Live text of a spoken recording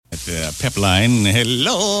pep line.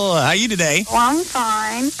 Hello, how are you today? Well, I'm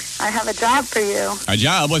fine. I have a job for you. A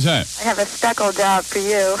job? What's that? I have a Specklejob for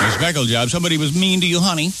you. A Specklejob. Somebody was mean to you,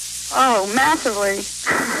 honey. Oh, massively.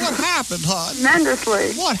 What happened, hon?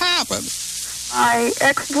 Tremendously. What happened? My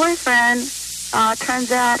ex-boyfriend,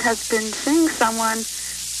 turns out, has been seeing someone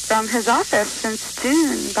from his office since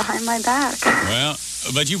June behind my back. Well,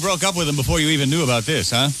 but you broke up with him before you even knew about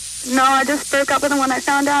this, huh? No, I just broke up with him when I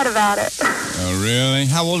found out about it. Oh, really?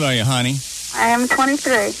 How old are you, honey? I am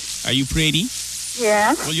 23. Are you pretty?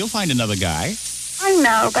 Yes. Well, you'll find another guy. I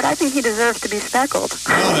know, but I think he deserves to be speckled.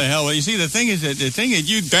 Oh, the hell. Well, you see, the thing that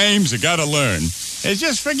you dames have got to learn is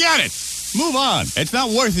just forget it. Move on. It's not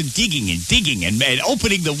worth it digging and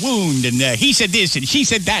opening the wound and he said this and she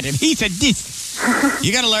said that and he said this.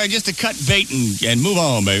 You got to learn just to cut bait and move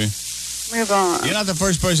on, baby. Move on. You're not the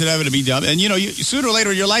first person ever to be dumb. And, sooner or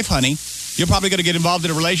later in your life, honey, you're probably going to get involved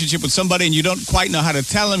in a relationship with somebody and you don't quite know how to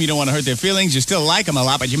tell them. You don't want to hurt their feelings. You still like them a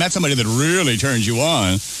lot, but you met somebody that really turns you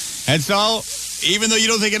on. And so, even though you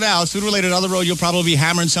don't think it now, sooner or later down the road, you'll probably be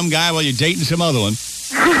hammering some guy while you're dating some other one.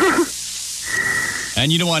 And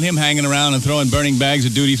you don't want him hanging around and throwing burning bags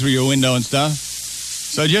of duty through your window and stuff.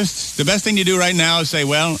 So just the best thing to do right now is say,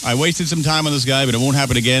 well, I wasted some time on this guy, but it won't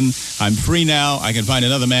happen again. I'm free now. I can find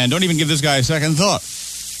another man. Don't even give this guy a second thought.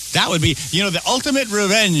 That would be, the ultimate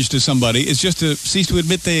revenge to somebody is just to cease to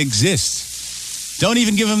admit they exist. Don't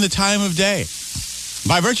even give him the time of day.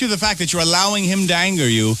 By virtue of the fact that you're allowing him to anger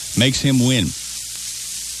you makes him win.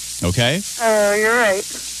 Okay? Oh, you're right.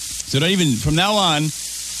 So don't even, from now on,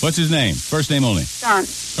 what's his name? First name only. John.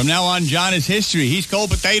 From now on, John is history. He's cold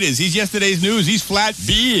potatoes. He's yesterday's news. He's flat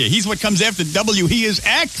B. He's what comes after W. He is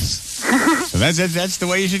X. So that's the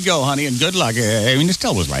way you should go, honey, and good luck. It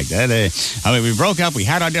still was like that. We broke up. We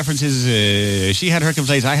had our differences. She had her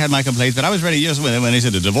complaints. I had my complaints. But I was ready just when they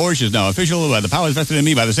said the divorce is now official. The power is vested in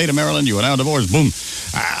me by the state of Maryland. You are now divorced. Boom.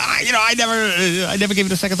 I never gave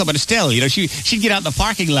it a second thought. But still, she'd get out in the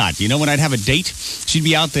parking lot. When I'd have a date, she'd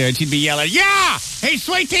be out there and she'd be yelling, "Yeah, he's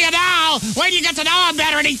sweet to you now. Wait till you get to know him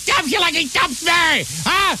better, and he dumps you like he dumped me.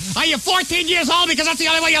 Huh? Are you 14 years old? Because that's the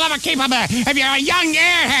only way you'll ever keep him. If you're a young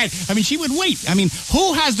airhead." She would wait.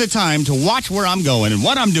 Who has the time to watch where I'm going and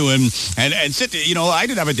what I'm doing and sit there? I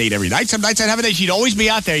didn't have a date every night. Some nights I'd have a date. She'd always be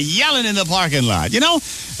out there yelling in the parking lot.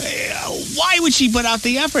 Why would she put out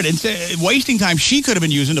the effort? Instead, wasting time she could have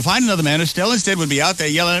been using to find another man who still instead would be out there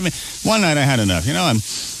yelling at me. One night I had enough,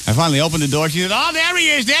 I finally opened the door. She said, "Oh, there he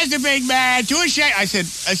is. There's the big man. Too ashamed." I said,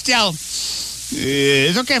 "Estelle,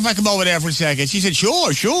 it's okay if I come over there for a second." She said,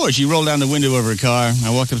 "Sure, sure." She rolled down the window of her car. I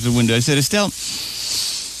walked up to the window. I said, "Estelle,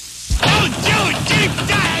 don't do it, deep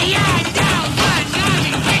dive. Yeah,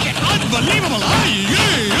 unbelievable.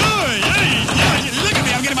 Look at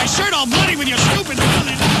me. I'm getting my shirt all bloody with your stupid. Oh,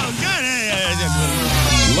 God.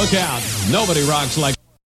 Look out. Nobody rocks like